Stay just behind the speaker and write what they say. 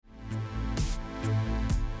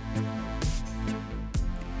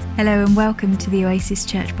Hello and welcome to the Oasis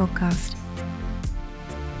Church podcast.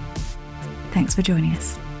 Thanks for joining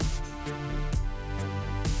us.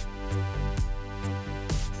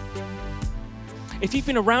 If you've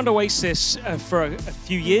been around Oasis for a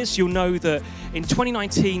few years, you'll know that in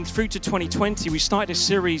 2019 through to 2020, we started a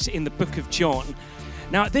series in the book of John.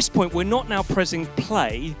 Now, at this point, we're not now pressing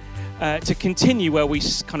play to continue where we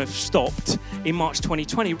kind of stopped in March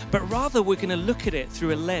 2020, but rather we're going to look at it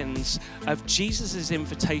through a lens of Jesus'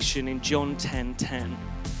 invitation in John 10:10,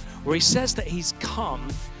 where he says that he's come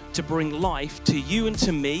to bring life to you and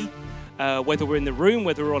to me, whether we're in the room,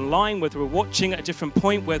 whether we're online, whether we're watching at a different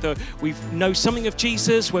point, whether we know something of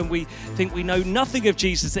Jesus, when we think we know nothing of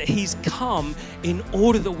Jesus, that he's come in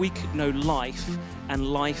order that we could know life and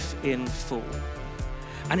life in full.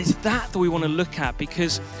 And it's that we want to look at,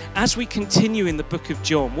 because as we continue in the book of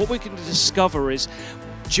John, what we're going to discover is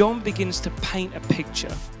John begins to paint a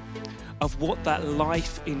picture of what that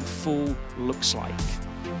life in full looks like.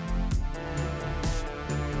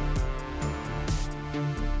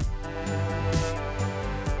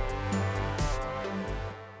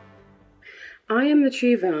 I am the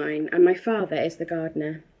true vine, and my Father is the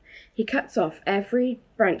gardener. He cuts off every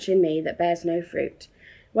branch in me that bears no fruit,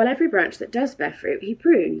 while every branch that does bear fruit he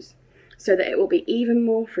prunes, so that it will be even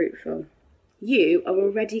more fruitful. You are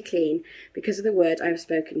already clean because of the word I have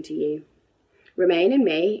spoken to you. Remain in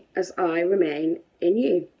me as I remain in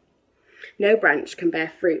you. No branch can bear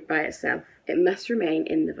fruit by itself. It must remain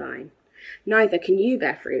in the vine. Neither can you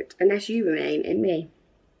bear fruit unless you remain in me.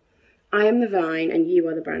 I am the vine and you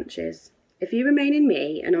are the branches. If you remain in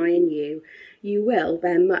me and I in you, you will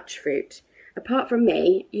bear much fruit. Apart from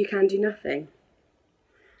me, you can do nothing.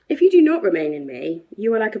 If you do not remain in me,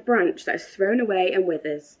 you are like a branch that is thrown away and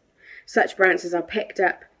withers. Such branches are picked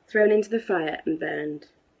up, thrown into the fire and burned.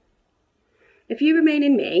 If you remain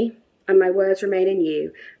in me, and my words remain in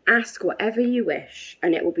you, ask whatever you wish,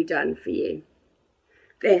 and it will be done for you.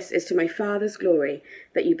 This is to my Father's glory,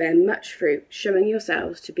 that you bear much fruit, showing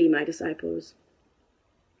yourselves to be my disciples.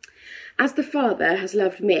 As the Father has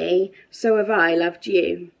loved me, so have I loved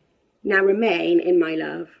you. Now remain in my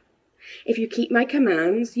love. If you keep my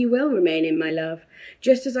commands, you will remain in my love,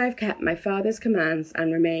 just as I have kept my Father's commands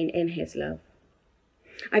and remain in his love.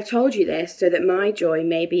 I've told you this so that my joy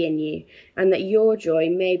may be in you, and that your joy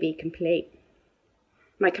may be complete.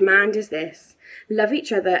 My command is this: love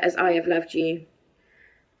each other as I have loved you.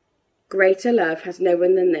 Greater love has no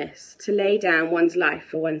one than this, to lay down one's life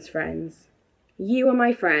for one's friends. You are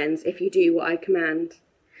my friends if you do what I command.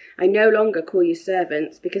 I no longer call you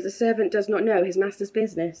servants, because a servant does not know his master's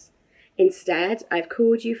business. Instead, I have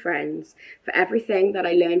called you friends, for everything that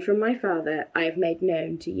I learned from my Father I have made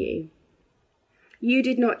known to you. You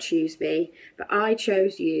did not choose me, but I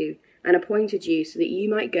chose you and appointed you so that you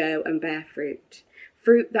might go and bear fruit,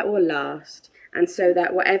 fruit that will last, and so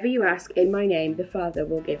that whatever you ask in my name the Father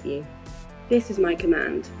will give you. This is my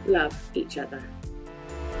command: love each other.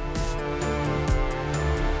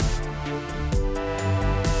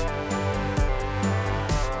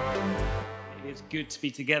 It's good to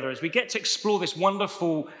be together as we get to explore this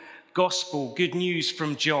wonderful gospel, good news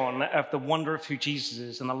from John of the wonder of who Jesus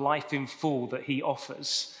is and the life in full that he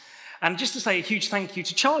offers. And just to say a huge thank you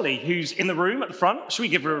to Charlie, who's in the room at the front. Should we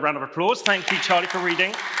give her a round of applause? Thank you, Charlie, for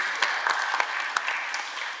reading.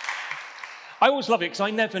 I always love it because I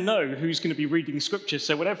never know who's going to be reading scripture.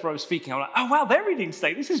 So whenever I was speaking, I'm like, oh, wow, they're reading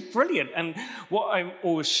today. This is brilliant. And what I'm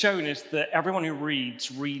always shown is that everyone who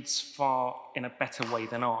reads far in a better way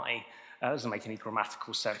than I. That doesn't make any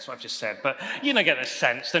grammatical sense, what I've just said. But you know, get the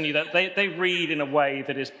sense, don't you, that they read in a way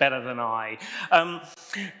that is better than I.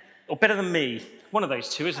 Or better than me. One of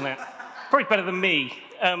those two, isn't it? Probably better than me.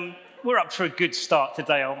 We're up for a good start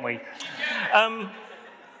today, aren't we?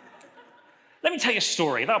 Let me tell you a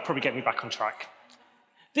story. That'll probably get me back on track.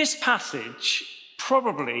 This passage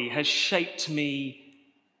probably has shaped me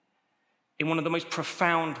in one of the most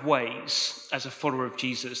profound ways as a follower of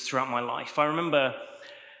Jesus throughout my life. I remember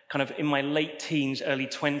kind of in my late teens, early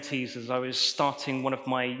 20s, as I was starting one of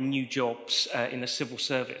my new jobs in the civil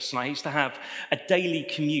service. And I used to have a daily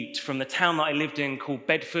commute from the town that I lived in called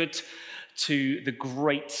Bedford to the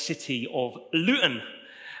great city of Luton.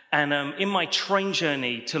 And in my train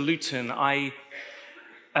journey to Luton, I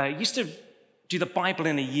used to do the Bible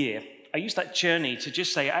in a year. I used that journey to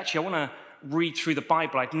just say, actually, I want to read through the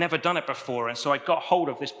Bible. I'd never done it before. And so I got hold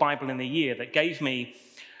of this Bible in a year that gave me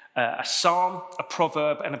a psalm, a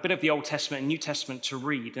proverb, and a bit of the Old Testament and New Testament to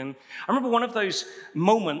read. And I remember one of those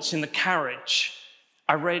moments in the carriage,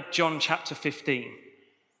 I read John chapter 15.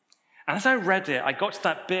 And as I read it, I got to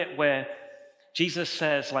that bit where Jesus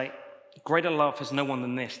says, like, greater love has no one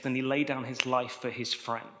than this, than he laid down his life for his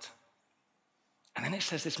friend. And then it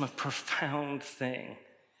says this most profound thing.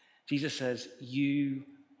 Jesus says, you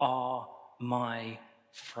are my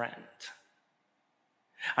friend.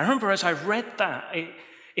 I remember as I read that,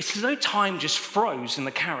 it's as though time just froze in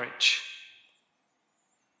the carriage.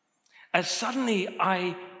 As suddenly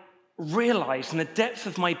I realized in the depth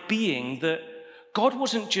of my being that God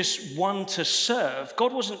wasn't just one to serve.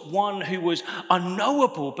 God wasn't one who was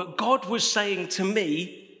unknowable, but God was saying to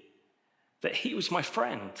me that he was my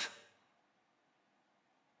friend.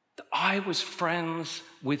 That I was friends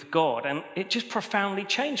with God. And it just profoundly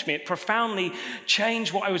changed me. It profoundly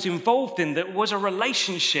changed what I was involved in, that was a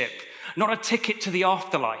relationship, not a ticket to the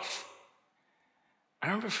afterlife. I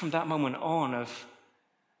remember from that moment on of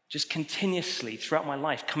just continuously throughout my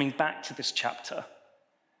life coming back to this chapter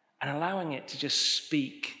and allowing it to just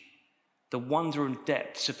speak the wonder and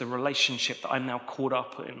depths of the relationship that I'm now caught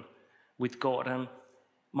up in with God. And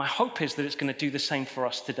my hope is that it's going to do the same for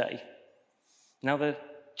us today. Now, the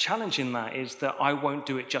challenge in that is that I won't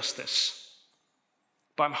do it justice.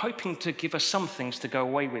 But I'm hoping to give us some things to go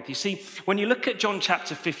away with. You see, when you look at John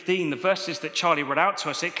chapter 15, the verses that Charlie read out to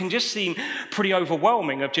us, it can just seem pretty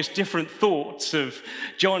overwhelming of just different thoughts of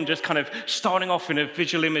John just kind of starting off in a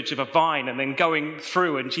visual image of a vine and then going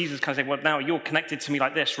through, and Jesus kind of saying, well, now you're connected to me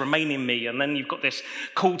like this, remain in me. And then you've got this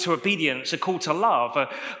call to obedience, a call to love, a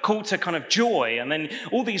call to kind of joy, and then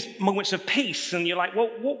all these moments of peace. And you're like, well,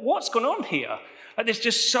 what's going on here? Like, there's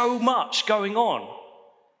just so much going on.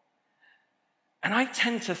 And I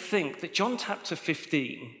tend to think that John chapter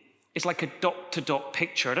 15 is like a dot-to-dot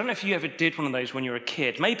picture. I don't know if you ever did one of those when you were a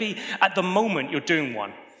kid. Maybe at the moment you're doing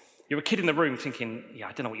one. You're a kid in the room thinking, yeah,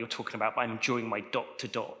 I don't know what you're talking about, but I'm enjoying my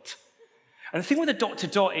dot-to-dot. And the thing with a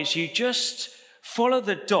dot-to-dot is you just follow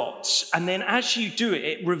the dots, and then as you do it,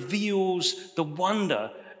 it reveals the wonder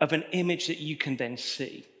of an image that you can then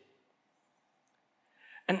see.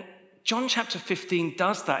 And John chapter 15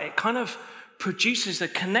 does that. It kind of produces a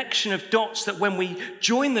connection of dots that when we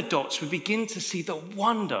join the dots, we begin to see the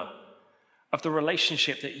wonder of the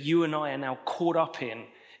relationship that you and I are now caught up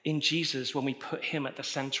in Jesus when we put him at the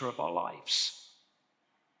center of our lives.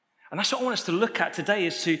 And that's what I want us to look at today,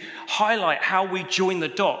 is to highlight how we join the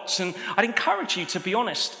dots. And I'd encourage you, to be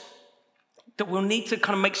honest, that we'll need to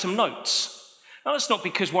kind of make some notes. Now, that's not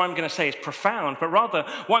because what I'm going to say is profound, but rather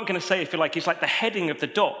what I'm going to say, if you like, is like the heading of the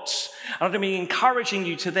dots. And I'm going to be encouraging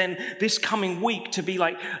you to then, this coming week, to be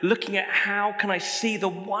like looking at how can I see the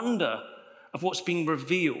wonder of what's being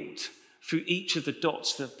revealed through each of the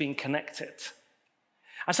dots that have been connected.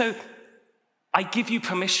 And so I give you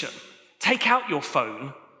permission. Take out your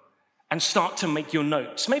phone and start to make your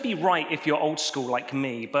notes. Maybe write if you're old school like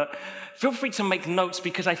me, but feel free to make notes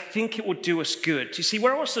because I think it will do us good. You see,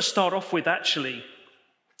 where I want to start off with actually,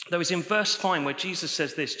 though, is in verse 5 where Jesus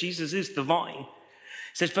says this. Jesus is the vine.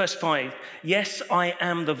 It says, verse 5, yes, I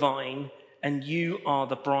am the vine and you are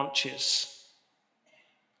the branches.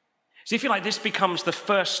 So if you like, this becomes the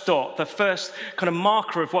first dot, the first kind of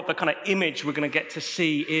marker of what the kind of image we're going to get to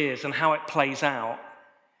see is and how it plays out,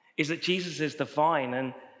 is that Jesus is the vine.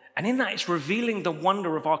 And in that, it's revealing the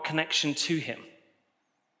wonder of our connection to him.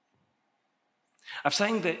 Of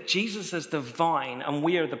saying that Jesus is the vine and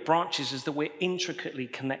we are the branches is that we're intricately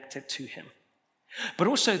connected to him. But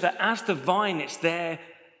also that as the vine, it's there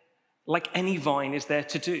like any vine is there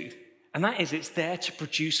to do. And that is, it's there to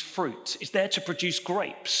produce fruit. It's there to produce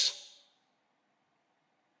grapes.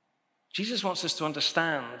 Jesus wants us to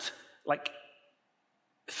understand, like,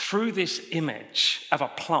 through this image of a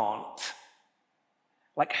plant,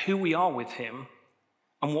 like who we are with him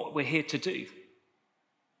and what we're here to do. He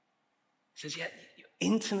says, yeah,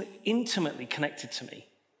 you're intimately connected to me,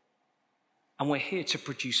 and we're here to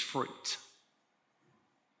produce fruit.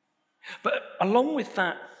 But along with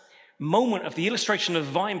that moment of the illustration of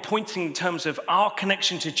the vine pointing in terms of our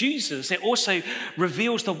connection to Jesus, it also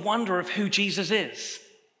reveals the wonder of who Jesus is.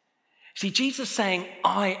 See, Jesus saying,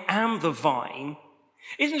 I am the vine,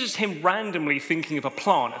 isn't just him randomly thinking of a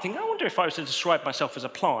plant. I wonder if I was to describe myself as a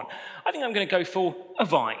plant. I think I'm going to go for a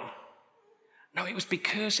vine. No, it was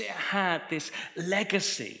because it had this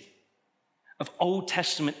legacy of Old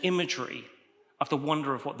Testament imagery of the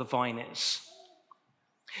wonder of what the vine is.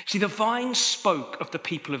 See, the vine spoke of the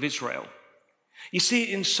people of Israel. You see it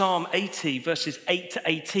in Psalm 80, verses 8 to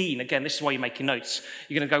 18. Again, this is why you're making notes.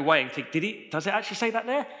 You're going to go away and think, does it actually say that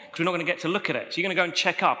there? Because we're not going to get to look at it. So you're going to go and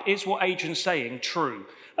check up. Is what Adrian's saying true?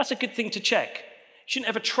 That's a good thing to check. You shouldn't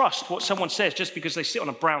ever trust what someone says just because they sit on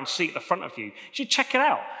a brown seat at the front of you. You should check it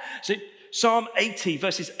out. So Psalm 80,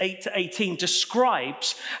 verses 8 to 18,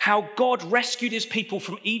 describes how God rescued his people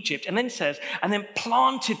from Egypt and then says, and then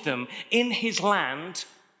planted them in his land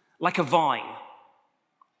like a vine.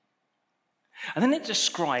 And then it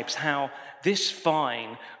describes how this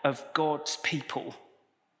vine of God's people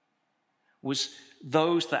was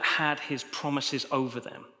those that had his promises over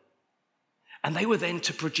them. And they were then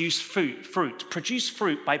to produce fruit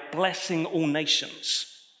by blessing all nations.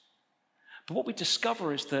 But what we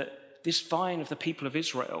discover is that this vine of the people of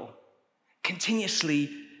Israel continuously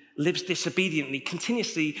lives disobediently,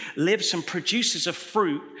 continuously lives and produces a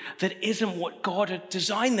fruit that isn't what God had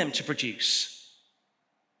designed them to produce.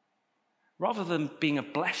 Rather than being a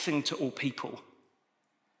blessing to all people,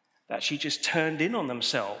 they actually just turned in on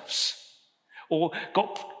themselves or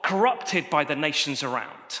got corrupted by the nations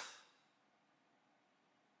around.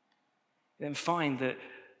 You then find that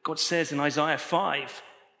God says in Isaiah 5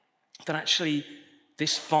 that actually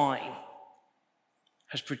this vine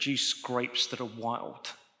has produced grapes that are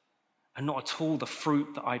wild and not at all the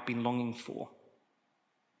fruit that I'd been longing for.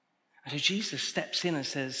 And so Jesus steps in and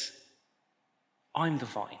says, I'm the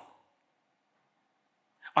vine.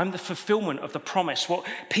 I'm the fulfillment of the promise. What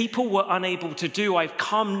people were unable to do, I've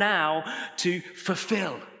come now to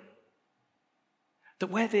fulfill. That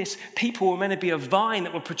where this people were meant to be a vine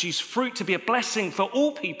that would produce fruit, to be a blessing for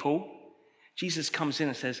all people, Jesus comes in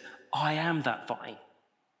and says, I am that vine,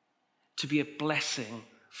 to be a blessing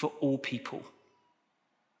for all people.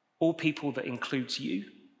 All people that includes you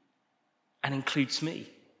and includes me.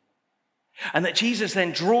 And that Jesus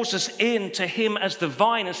then draws us in to him as the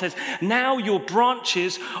vine and says, now you're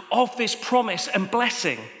branches of this promise and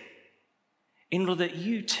blessing, in order that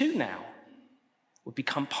you too now will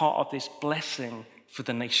become part of this blessing for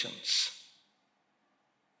the nations.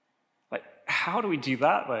 Like, how do we do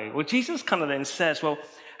that though? Well, Jesus kind of then says, well,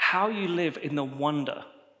 how you live in the wonder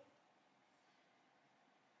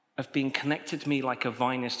of being connected to me like a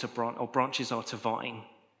vine is to branch, or branches are to vine,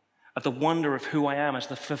 of the wonder of who I am as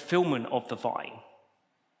the fulfillment of the vine,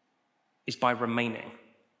 is by remaining.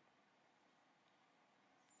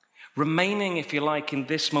 Remaining, if you like, in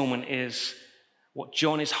this moment is what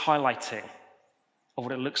John is highlighting of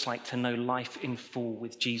what it looks like to know life in full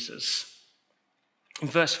with Jesus. In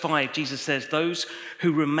verse 5, Jesus says, those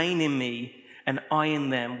who remain in me and I in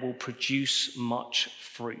them will produce much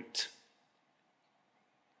fruit.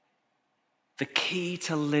 The key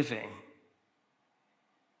to living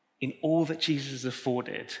in all that Jesus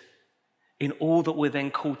afforded, in all that we're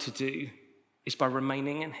then called to do, is by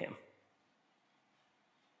remaining in him.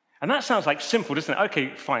 And that sounds like simple, doesn't it?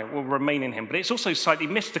 Okay, fine, we'll remain in him. But it's also slightly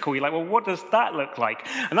mystical. You're like, well, what does that look like?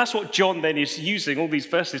 And that's what John then is using, all these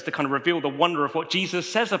verses, to kind of reveal the wonder of what Jesus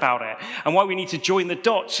says about it and why we need to join the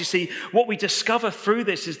dots. You see, what we discover through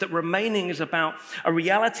this is that remaining is about a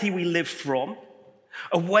reality we live from,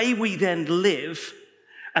 a way we then live,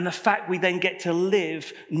 and the fact we then get to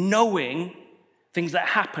live knowing things that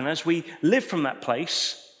happen as we live from that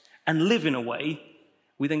place and live in a way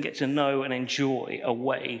we then get to know and enjoy a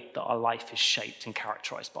way that our life is shaped and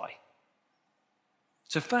characterized by.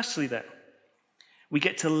 So firstly then, we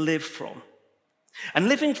get to live from. And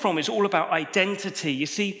living from is all about identity. You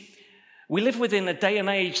see, we live within a day and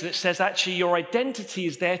age that says actually your identity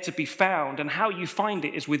is there to be found and how you find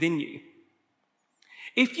it is within you.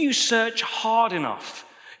 If you search hard enough,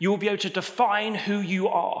 you will be able to define who you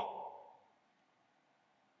are.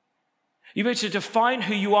 You'll be able to define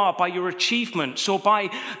who you are by your achievements or by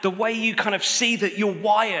the way you kind of see that you're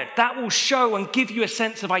wired. That will show and give you a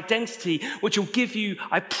sense of identity, which will give you,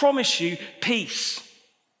 I promise you, peace.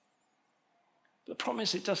 But the problem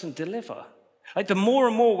is it doesn't deliver. Like the more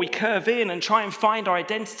and more we curve in and try and find our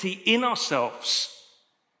identity in ourselves,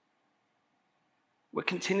 we'll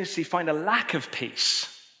continuously find a lack of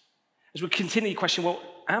peace. As we continually question, well,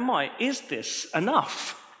 am I? Is this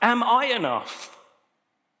enough? Am I enough?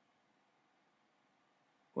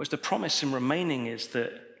 Whereas the promise in remaining is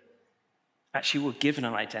that actually we're given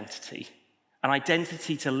an identity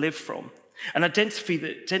to live from, an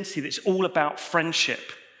identity that's all about friendship.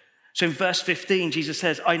 So in verse 15, Jesus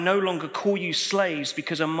says, I no longer call you slaves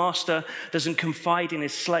because a master doesn't confide in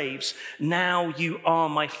his slaves. Now you are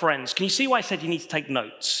my friends. Can you see why I said you need to take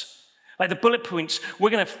notes? Like the bullet points, we're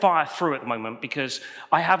going to fire through at the moment because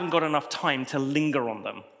I haven't got enough time to linger on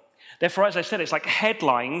them. Therefore, as I said, it's like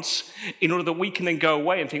headlines in order that we can then go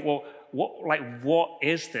away and think, well, what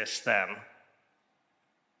is this then?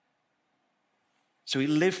 So we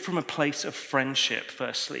live from a place of friendship,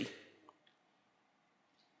 firstly.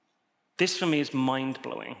 This for me is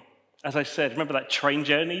mind-blowing. As I said, remember that train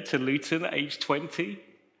journey to Luton at age 20?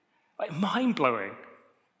 Like mind-blowing.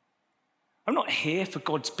 I I'm not here for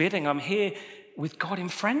God's bidding. I'm here with God in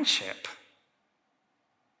friendship.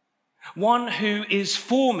 One who is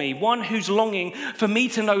for me, one who's longing for me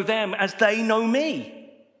to know them as they know me.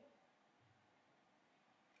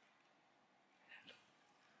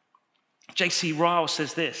 J.C. Ryle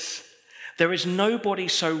says this: there is nobody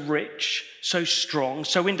so rich, so strong,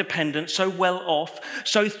 so independent, so well off,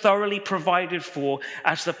 so thoroughly provided for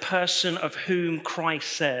as the person of whom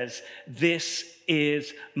Christ says, "This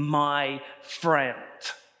is my friend."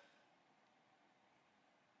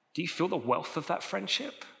 Do you feel the wealth of that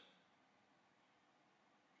friendship?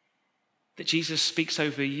 That Jesus speaks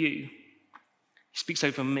over you, he speaks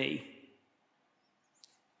over me.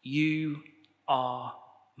 You are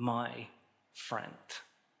my friend.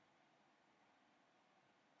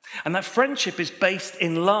 And that friendship is based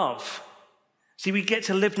in love. See, we get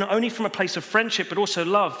to live not only from a place of friendship, but also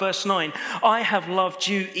love. Verse 9, I have loved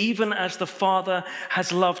you even as the Father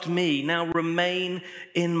has loved me. Now remain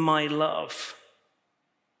in my love.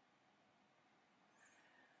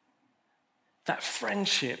 That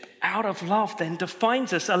friendship out of love then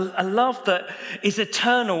defines us, a love that is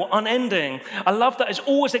eternal, unending, a love that has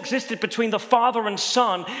always existed between the Father and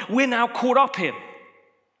Son, we're now caught up in.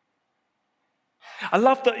 A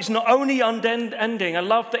love that is not only unending, a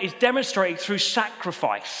love that is demonstrated through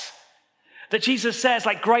sacrifice. That Jesus says,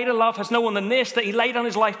 like greater love has no one than this, that he laid down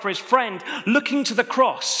his life for his friend, looking to the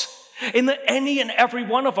cross. In that any and every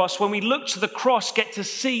one of us, when we look to the cross, get to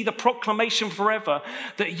see the proclamation forever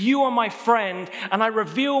that you are my friend, and I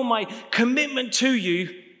reveal my commitment to you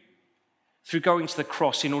through going to the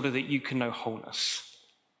cross in order that you can know wholeness.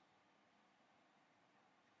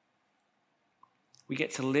 We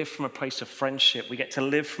get to live from a place of friendship. We get to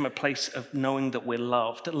live from a place of knowing that we're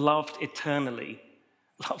loved eternally,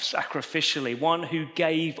 loved sacrificially, one who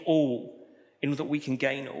gave all in order that we can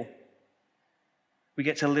gain all. We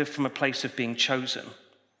get to live from a place of being chosen.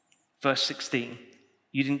 Verse 16,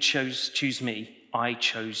 you didn't choose me, I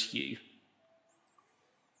chose you.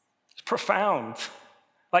 It's profound.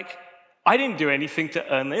 Like, I didn't do anything to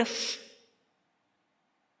earn this.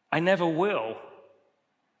 I never will.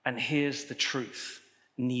 And here's the truth,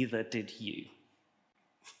 neither did you.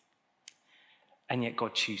 And yet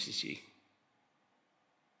God chooses you.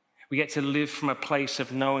 We get to live from a place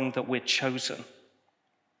of knowing that we're chosen.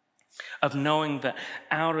 Of knowing that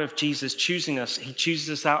out of Jesus choosing us, he chooses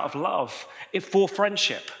us out of love, for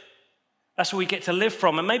friendship. That's what we get to live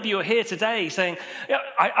from. And maybe you're here today saying, yeah,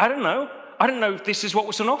 I don't know. I don't know if this is what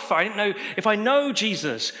was on offer. I didn't know if I know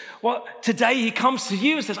Jesus. Well, today he comes to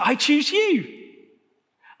you and says, I choose you.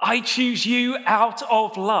 I choose you out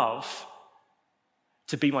of love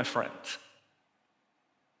to be my friend.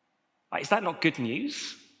 Like, is that not good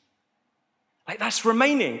news? Like, that's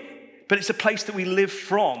remaining. But it's a place that we live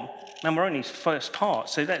from. And we're only first part,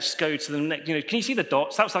 so let's go to the next. Can you see the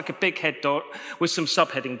dots? That was like a big head dot with some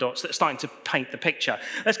subheading dots that are starting to paint the picture.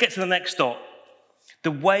 Let's get to the next dot. The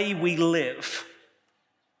way we live,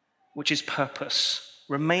 which is purpose.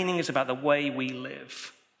 Remaining is about the way we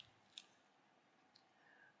live.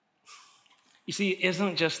 You see, it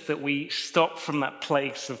isn't just that we stop from that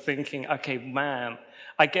place of thinking, okay, man,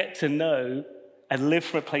 I get to know and live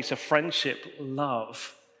from a place of friendship,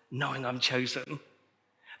 love, knowing I'm chosen.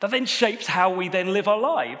 That then shapes how we then live our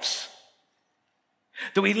lives.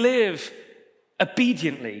 That we live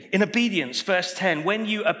obediently, in obedience. Verse 10, when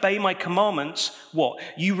you obey my commandments, what?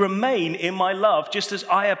 You remain in my love, just as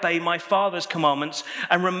I obey my Father's commandments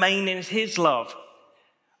and remain in his love.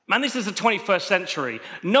 Man, this is the 21st century.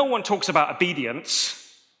 No one talks about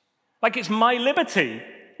obedience. Like it's my liberty.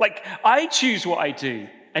 Like I choose what I do.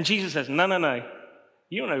 And Jesus says, no.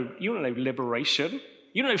 You don't know liberation.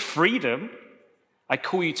 You don't know freedom. I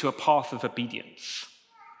call you to a path of obedience.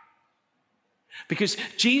 Because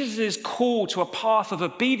Jesus' call to a path of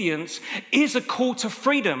obedience is a call to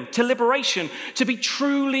freedom, to liberation, to be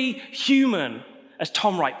truly human, as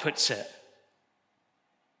Tom Wright puts it.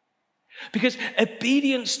 Because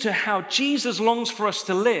obedience to how Jesus longs for us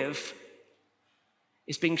to live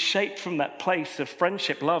is being shaped from that place of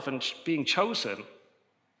friendship, love, and being chosen.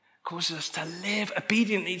 Causes us to live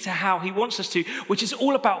obediently to how he wants us to, which is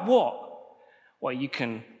all about what? Well, you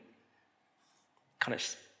can kind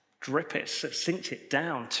of drip it, cinch it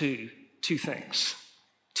down to two things,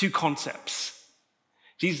 two concepts.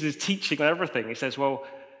 Jesus is teaching on everything. He says, well,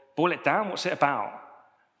 boil it down. What's it about?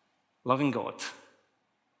 Loving God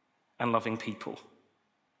and loving people.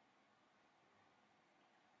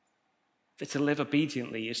 That to live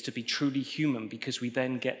obediently is to be truly human because we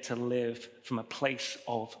then get to live from a place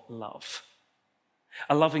of love.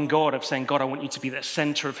 A loving God of saying, God, I want you to be the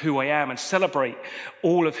center of who I am and celebrate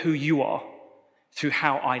all of who you are through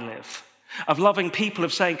how I live. of loving people,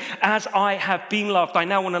 of saying, as I have been loved, I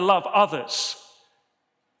now want to love others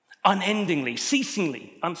unendingly,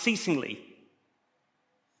 unceasingly,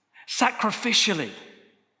 sacrificially.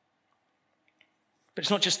 But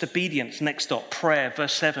it's not just obedience. Next stop, prayer,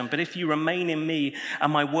 verse 7. But if you remain in me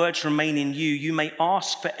and my words remain in you, you may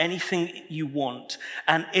ask for anything you want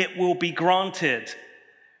and it will be granted.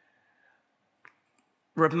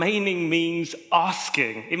 Remaining means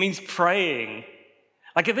asking. It means praying.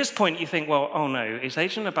 Like at this point you think, well, oh no, is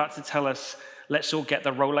Adrian about to tell us, let's all get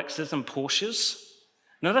the Rolexes and Porsches?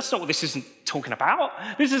 No, that's not what this isn't talking about.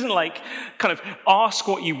 This isn't like kind of ask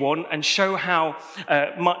what you want and show how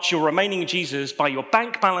much you're remaining in Jesus by your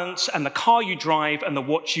bank balance and the car you drive and the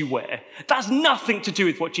watch you wear. That's nothing to do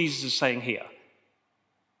with what Jesus is saying here.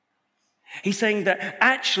 He's saying that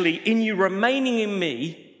actually in you remaining in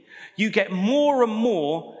me, you get more and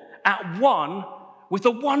more at one with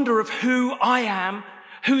the wonder of who I am,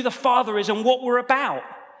 who the Father is, and what we're about.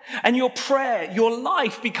 And your prayer, your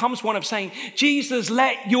life becomes one of saying, Jesus,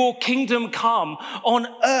 let your kingdom come on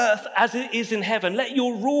earth as it is in heaven. Let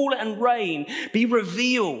your rule and reign be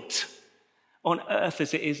revealed on earth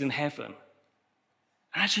as it is in heaven.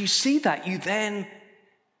 And as you see that, you then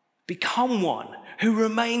become one who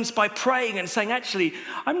remains by praying and saying, actually,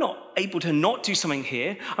 I'm not able to not do something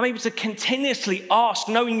here. I'm able to continuously ask,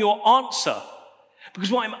 knowing your answer. Because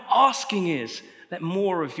what I'm asking is, let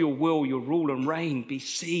more of your will, your rule and reign be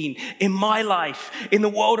seen in my life, in the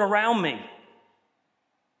world around me.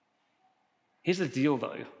 Here's the deal,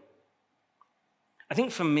 though. I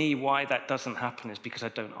think for me, why that doesn't happen is because I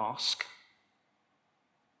don't ask.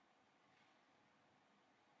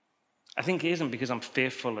 I think it isn't because I'm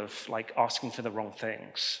fearful of asking for the wrong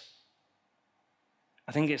things.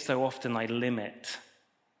 I think it's so often I limit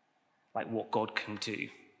what God can do.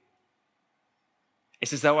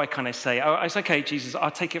 It's as though I kind of say, oh, it's okay, Jesus, I'll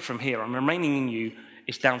take it from here. I'm remaining in you.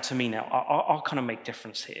 It's down to me now. I'll kind of make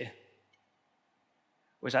difference here.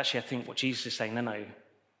 Whereas actually I think what Jesus is saying, no.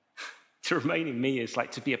 To remain in me is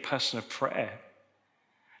to be a person of prayer.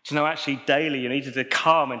 To know actually daily you needed to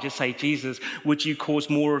come and just say, Jesus, would you cause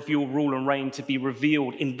more of your rule and reign to be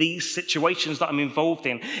revealed in these situations that I'm involved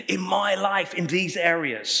in my life, in these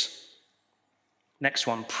areas? Next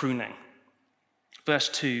one, pruning. Verse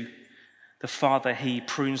 2. The Father, he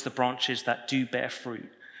prunes the branches that do bear fruit,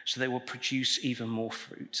 so they will produce even more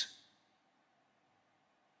fruit.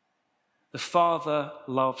 The Father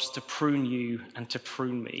loves to prune you and to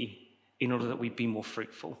prune me in order that we be more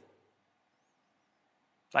fruitful.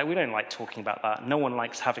 We don't like talking about that. No one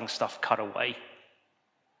likes having stuff cut away.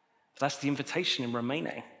 But that's the invitation in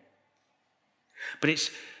remaining. But it's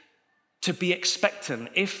to be expectant.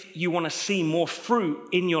 If you want to see more fruit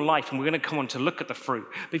in your life, and we're going to come on to look at the fruit,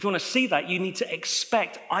 but if you want to see that, you need to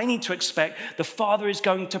expect, I need to expect the Father is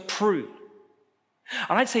going to prune.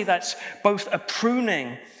 And I'd say that's both a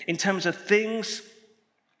pruning in terms of things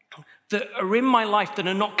that are in my life that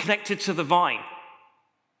are not connected to the vine.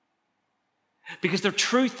 Because the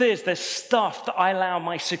truth is, there's stuff that I allow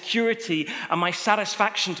my security and my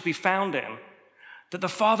satisfaction to be found in, that the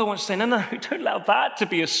Father wants to say, no, don't allow that to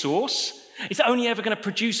be a source. It's only ever going to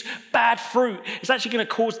produce bad fruit. It's actually going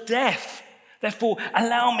to cause death. Therefore,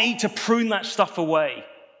 allow me to prune that stuff away.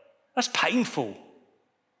 That's painful.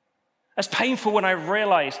 That's painful when I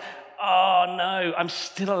realize, oh no, I'm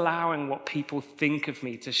still allowing what people think of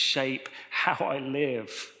me to shape how I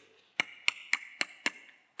live.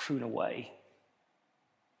 Prune away.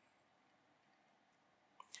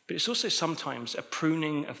 But it's also sometimes a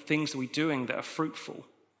pruning of things that we're doing that are fruitful. I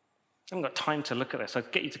haven't got time to look at this. I'll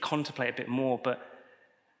get you to contemplate a bit more, but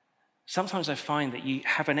sometimes I find that you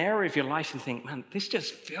have an area of your life and think, man, this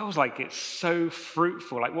just feels like it's so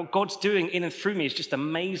fruitful. What God's doing in and through me is just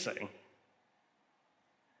amazing.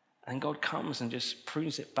 And God comes and just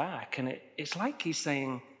prunes it back. And it's like he's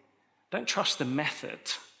saying, don't trust the method.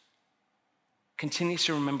 Continue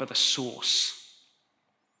to remember the source.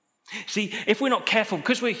 See, if we're not careful,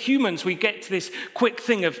 because we're humans, we get to this quick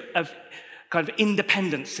thing of kind of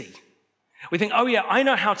independency. We think, oh yeah, I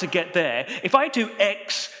know how to get there. If I do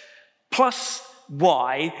X plus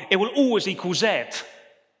Y, it will always equal Z.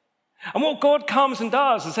 And what God comes and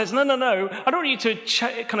does and says, no, I don't want you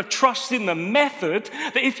to kind of trust in the method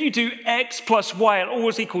that if you do X plus Y, it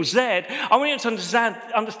always equals Z. I want you to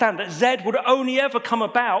understand that Z would only ever come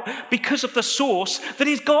about because of the source that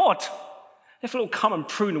is God. Therefore, it will come and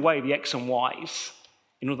prune away the X and Y's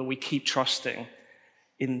in order that we keep trusting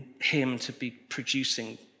in him to be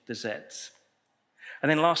producing the Z's.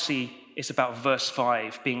 And then lastly, it's about verse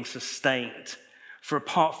 5, being sustained. For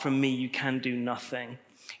apart from me, you can do nothing.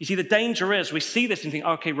 You see, the danger is we see this and think,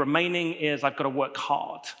 okay, remaining is I've got to work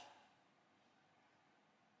hard.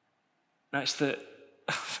 No, it's that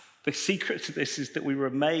the secret to this is that we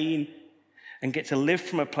remain and get to live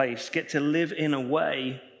from a place, get to live in a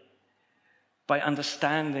way by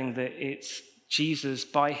understanding that it's Jesus,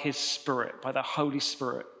 by his Spirit, by the Holy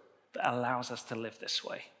Spirit, that allows us to live this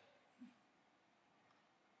way.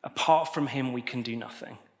 Apart from him, we can do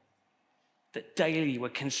nothing. That daily we're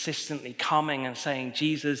consistently coming and saying,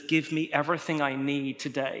 Jesus, give me everything I need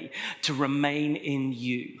today to remain in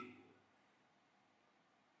you.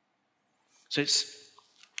 So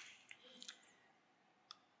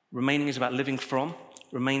remaining is about living from.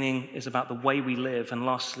 Remaining is about the way we live. And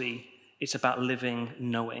lastly, it's about living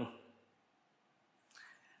knowing.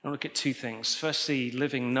 I'll look at two things. Firstly,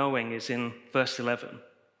 living knowing is in verse 11.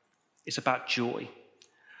 It's about joy.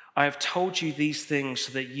 I have told you these things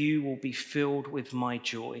so that you will be filled with my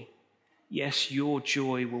joy. Yes, your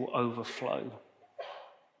joy will overflow.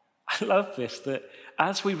 I love this, that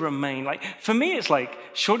as we remain, for me, it's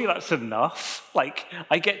surely that's enough.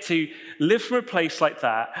 I get to live from a place like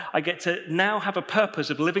that. I get to now have a purpose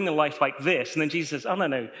of living a life like this. And then Jesus says, oh,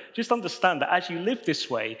 no, just understand that as you live this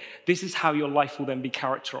way, this is how your life will then be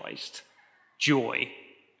characterized. Joy.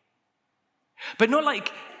 But not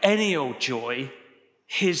like any old joy,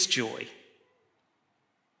 his joy.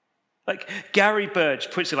 Gary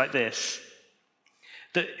Burge puts it like this,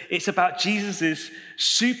 that it's about Jesus'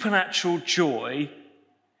 supernatural joy,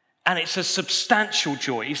 and it's a substantial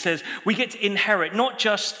joy. He says we get to inherit not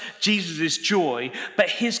just Jesus' joy, but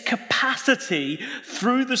his capacity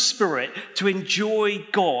through the Spirit to enjoy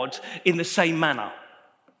God in the same manner.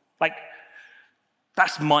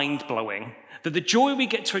 That's mind-blowing. That the joy we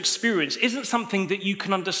get to experience isn't something that you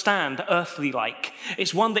can understand earthly like.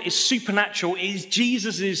 It's one that is supernatural. It is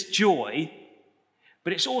Jesus' joy,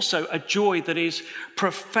 but it's also a joy that is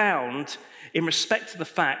profound in respect to the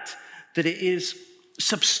fact that it is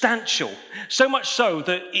substantial, so much so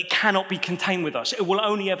that it cannot be contained with us. It will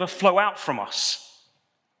only ever flow out from us.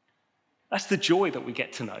 That's the joy that we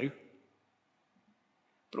get to know,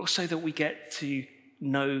 but also that we get to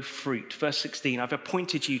know fruit. Verse 16, I've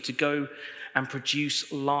appointed you to go and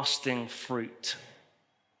produce lasting fruit.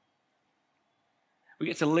 We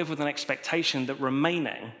get to live with an expectation that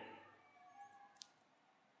remaining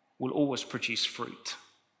will always produce fruit.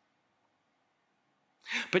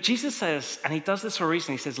 But Jesus says, and he does this for a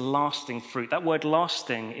reason, he says lasting fruit. That word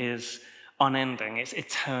lasting is unending, it's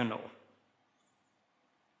eternal.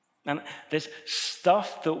 And there's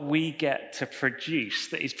stuff that we get to produce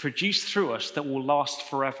that is produced through us that will last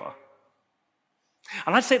forever.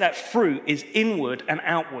 And I'd say that fruit is inward and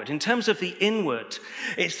outward. In terms of the inward,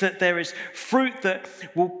 it's that there is fruit that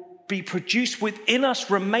will be produced within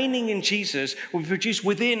us, remaining in Jesus, will be produced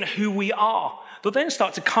within who we are. They'll then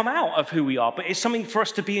start to come out of who we are, but it's something for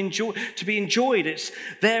us to be enjoyed. It's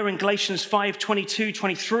there in Galatians 5:22,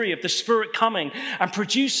 23, of the Spirit coming and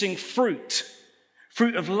producing fruit.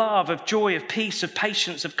 Fruit of love, of joy, of peace, of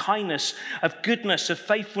patience, of kindness, of goodness, of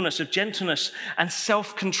faithfulness, of gentleness, and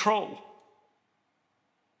self-control.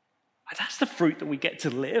 That's the fruit that we get to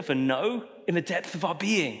live and know in the depth of our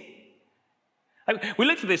being. We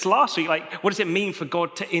looked at this last week, what does it mean for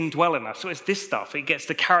God to indwell in us? So it's this stuff. It gets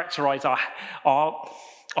to characterize our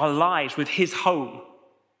lives with his home.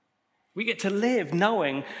 We get to live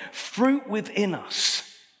knowing fruit within us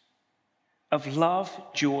of love,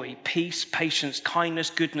 joy, peace, patience, kindness,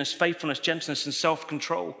 goodness, faithfulness, gentleness, and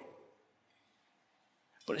self-control.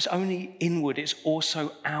 But it's only inward, it's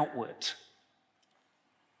also outward.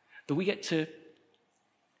 That we get to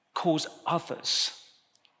cause others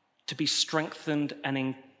to be strengthened and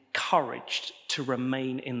encouraged to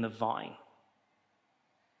remain in the vine.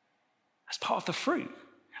 That's part of the fruit.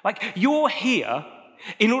 You're here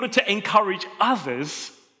in order to encourage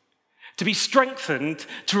others to be strengthened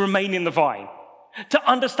to remain in the vine, to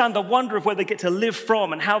understand the wonder of where they get to live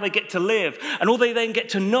from and how they get to live and all they then get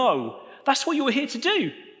to know. That's what you're here to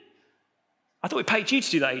do. I thought we paid you to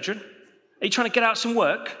do that, Adrian. Are you trying to get out some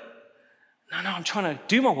work? No, I'm trying to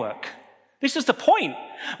do my work. This is the point.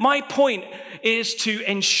 My point is to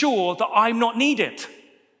ensure that I'm not needed.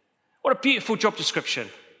 What a beautiful job description.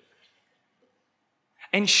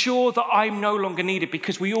 Ensure that I'm no longer needed,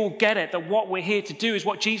 because we all get it, that what we're here to do is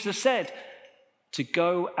what Jesus said, to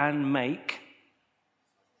go and make.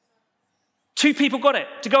 Two people got it,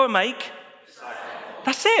 to go and make.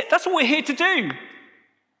 That's it, that's what we're here to do.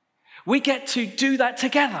 We get to do that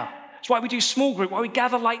together. That's why we do small group, why we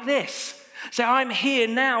gather like this. Say, I'm here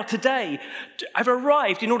now today. I've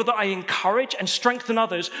arrived in order that I encourage and strengthen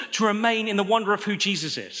others to remain in the wonder of who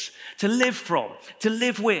Jesus is, to live from, to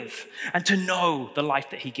live with, and to know the life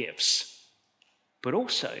that he gives. But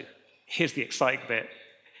also, here's the exciting bit,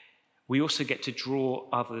 we also get to draw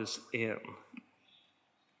others in.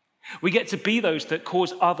 We get to be those that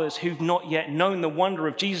cause others who've not yet known the wonder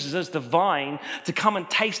of Jesus as the vine to come and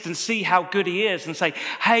taste and see how good he is and say,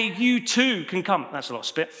 hey, you too can come. That's a lot of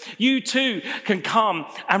spit. You too can come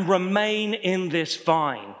and remain in this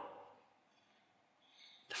vine.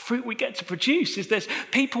 The fruit we get to produce is there's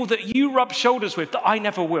people that you rub shoulders with that I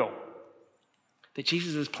never will. That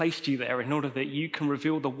Jesus has placed you there in order that you can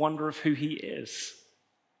reveal the wonder of who he is.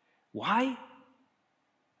 Why?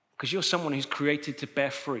 Because you're someone who's created to bear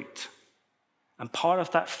fruit. And part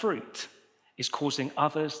of that fruit is causing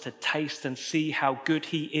others to taste and see how good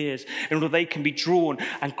he is in order they can be drawn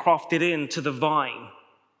and crafted into the vine.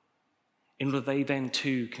 In order they then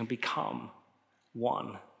too can become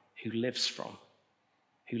one who lives from,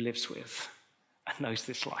 who lives with, and knows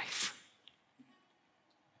this life.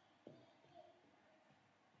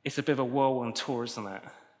 It's a bit of a whirlwind tour, isn't it?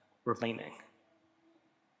 Remaining.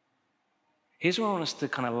 Here's where I want us to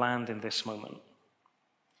kind of land in this moment.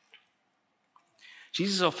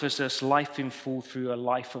 Jesus offers us life in full through a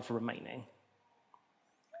life of remaining.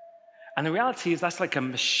 And the reality is that's like a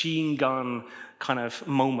machine gun kind of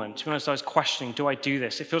moment. To be honest, I was questioning, do I do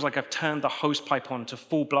this? It feels like I've turned the hose pipe on to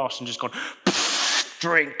full blast and just gone,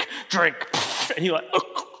 drink, and you're like,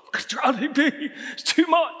 oh, drowning me. It's too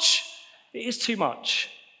much. It is too much.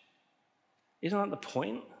 Isn't that the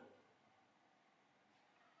point?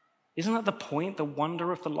 Isn't that the point, the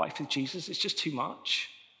wonder of the life of Jesus? It's just too much.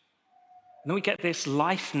 And then we get this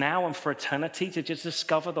life now and for eternity to just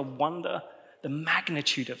discover the wonder, the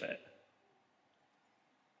magnitude of it.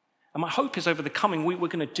 And my hope is over the coming week, we're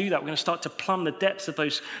going to do that. We're going to start to plumb the depths of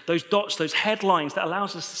those dots, those headlines that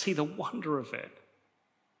allows us to see the wonder of it.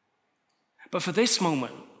 But for this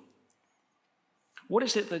moment, what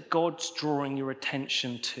is it that God's drawing your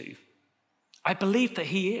attention to? I believe that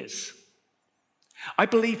he is. I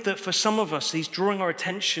believe that for some of us, he's drawing our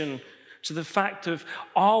attention to the fact of,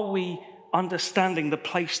 are we understanding the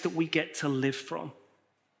place that we get to live from?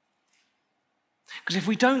 Because if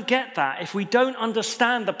we don't get that, if we don't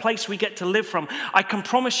understand the place we get to live from, I can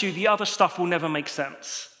promise you the other stuff will never make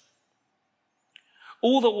sense.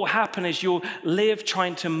 All that will happen is you'll live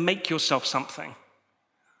trying to make yourself something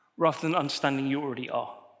rather than understanding you already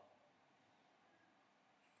are.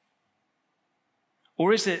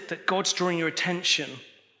 Or is it that God's drawing your attention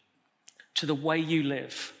to the way you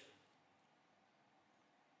live?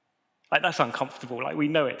 Like, that's uncomfortable. Like, we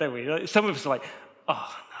know it, don't we? Like, some of us are like,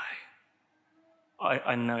 oh, no.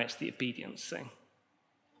 I know it's the obedience thing.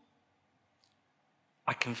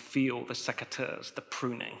 I can feel the secateurs, the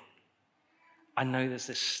pruning. I know there's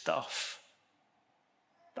this stuff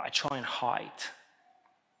that I try and hide.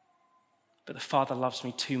 But the Father loves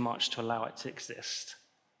me too much to allow it to exist.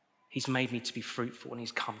 He's made me to be fruitful and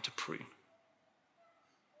he's come to prune.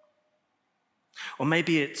 Or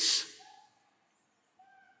maybe it's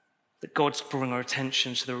that God's drawing our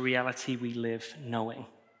attention to the reality we live knowing.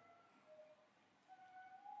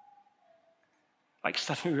 Like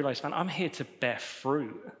suddenly we realize, man, I'm here to bear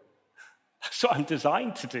fruit. That's what I'm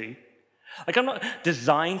designed to do. Like, I'm not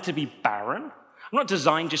designed to be barren. I'm not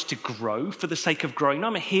designed just to grow for the sake of growing. No,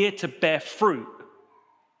 I'm here to bear fruit.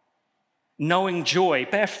 Knowing joy,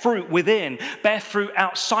 bear fruit within, bear fruit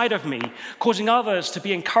outside of me, causing others to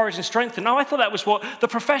be encouraged and strengthened. No, I thought that was what the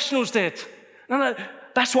professionals did. No,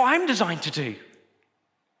 that's what I'm designed to do.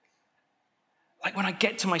 Like when I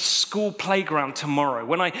get to my school playground tomorrow,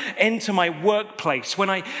 when I enter my workplace, when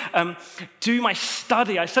I do my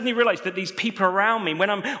study, I suddenly realize that these people around me, when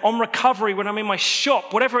I'm on recovery, when I'm in my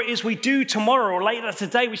shop, whatever it is we do tomorrow or later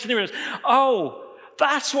today, we suddenly realize, oh,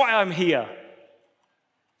 that's why I'm here.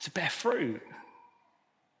 To bear fruit.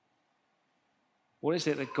 What is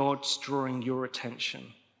it that God's drawing your attention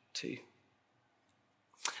to?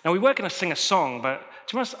 Now, we were going to sing a song, but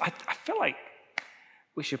to be honest, I feel like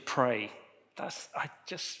we should pray. I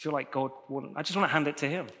just feel like I just want to hand it to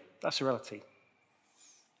him. That's the reality.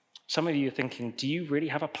 Some of you are thinking, do you really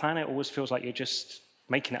have a plan? It always feels like you're just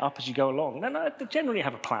making it up as you go along. No, I generally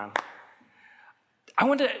have a plan. I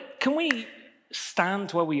wonder, can we stand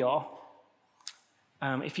where we are?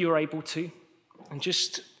 If you're able to, and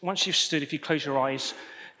just once you've stood, if you close your eyes,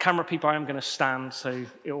 camera people, I am going to stand so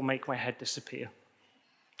it will make my head disappear.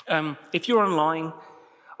 If you're online,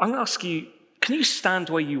 I'm going to ask you, can you stand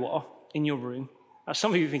where you are in your room? Now,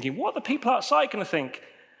 some of you are thinking, what are the people outside going to think?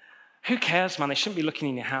 Who cares, man? They shouldn't be looking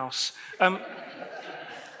in your house. Because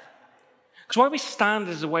why we stand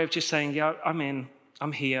is a way of just saying, yeah, I'm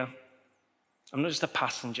here. I'm not just a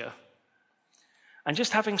passenger. And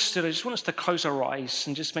just having stood, I just want us to close our eyes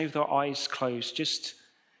and just maybe with our eyes closed, just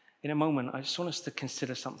in a moment, I just want us to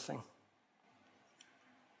consider something.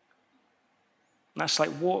 And that's like,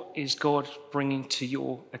 what is God bringing to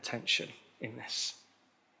your attention in this?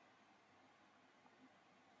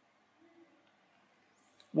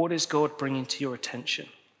 What is God bringing to your attention?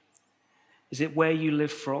 Is it where you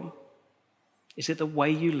live from? Is it the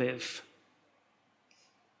way you live?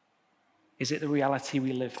 Is it the reality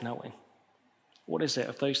we live knowing? What is it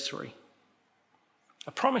of those three?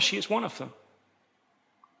 I promise you it's one of them.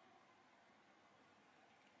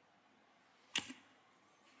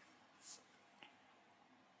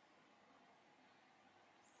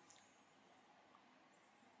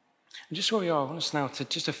 And just where we are, I want us now to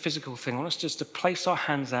just a physical thing. I want us just to place our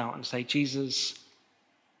hands out and say, Jesus,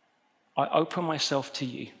 I open myself to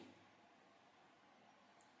you.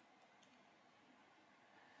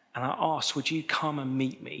 And I ask, would you come and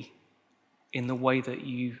meet me in the way that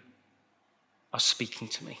you are speaking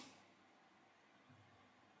to me?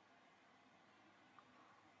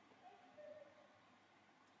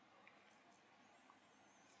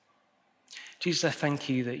 Jesus, I thank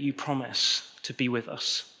you that you promise to be with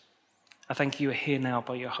us. I thank you are here now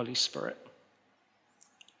by your Holy Spirit.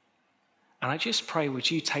 And I just pray, would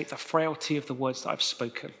you take the frailty of the words that I've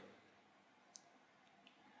spoken,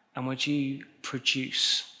 and would you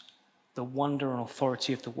produce the wonder and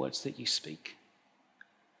authority of the words that you speak?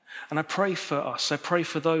 And I pray for us. I pray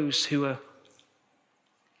for those who are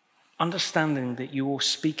understanding that you are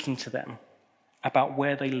speaking to them about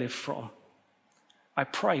where they live from. I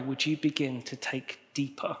pray, would you begin to take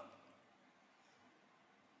deeper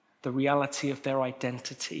the reality of their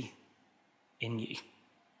identity in you.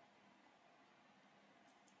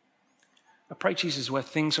 I pray, Jesus, where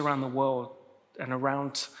things around the world and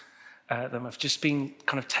around them have just been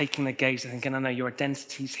kind of taking their gaze and thinking, I know your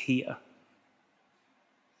identity's here.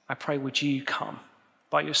 I pray, would you come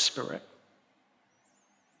by your Spirit,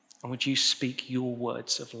 and would you speak your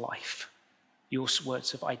words of life, your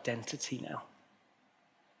words of identity now.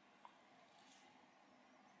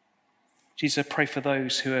 Jesus, I pray for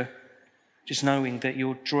those who are just knowing that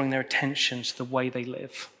you're drawing their attention to the way they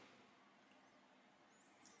live.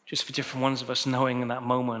 Just for different ones of us knowing in that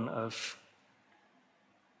moment of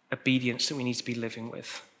obedience that we need to be living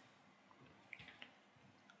with.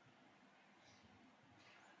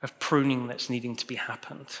 Of pruning that's needing to be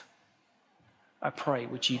happened. I pray,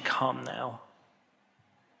 would you come now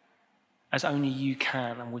as only you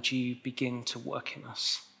can, and would you begin to work in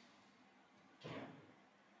us?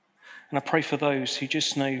 And I pray for those who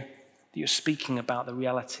just know that you're speaking about the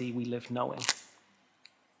reality we live knowing.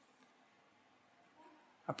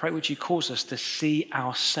 I pray, would you cause us to see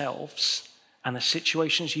ourselves and the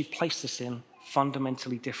situations you've placed us in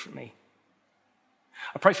fundamentally differently.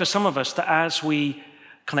 I pray for some of us that as we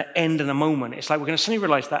kind of end in a moment, it's like we're going to suddenly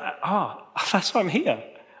realize that, that's why I'm here.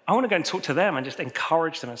 I want to go and talk to them and just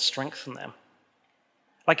encourage them and strengthen them.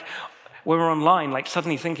 Like when we're online, like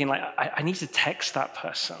suddenly thinking, like, I need to text that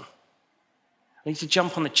person. I need to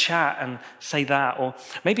jump on the chat and say that. Or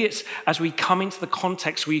maybe it's as we come into the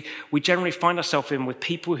context we generally find ourselves in with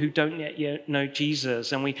people who don't yet know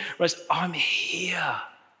Jesus, and we realize, I'm here.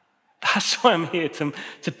 That's why I'm here,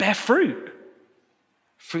 to bear fruit.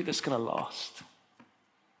 Fruit that's going to last.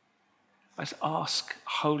 I just ask,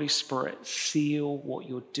 Holy Spirit, seal what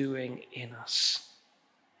you're doing in us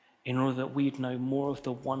in order that we'd know more of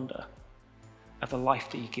the wonder of the life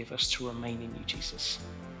that you give us to remain in you, Jesus.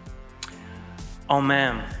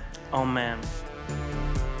 Amen. Amen.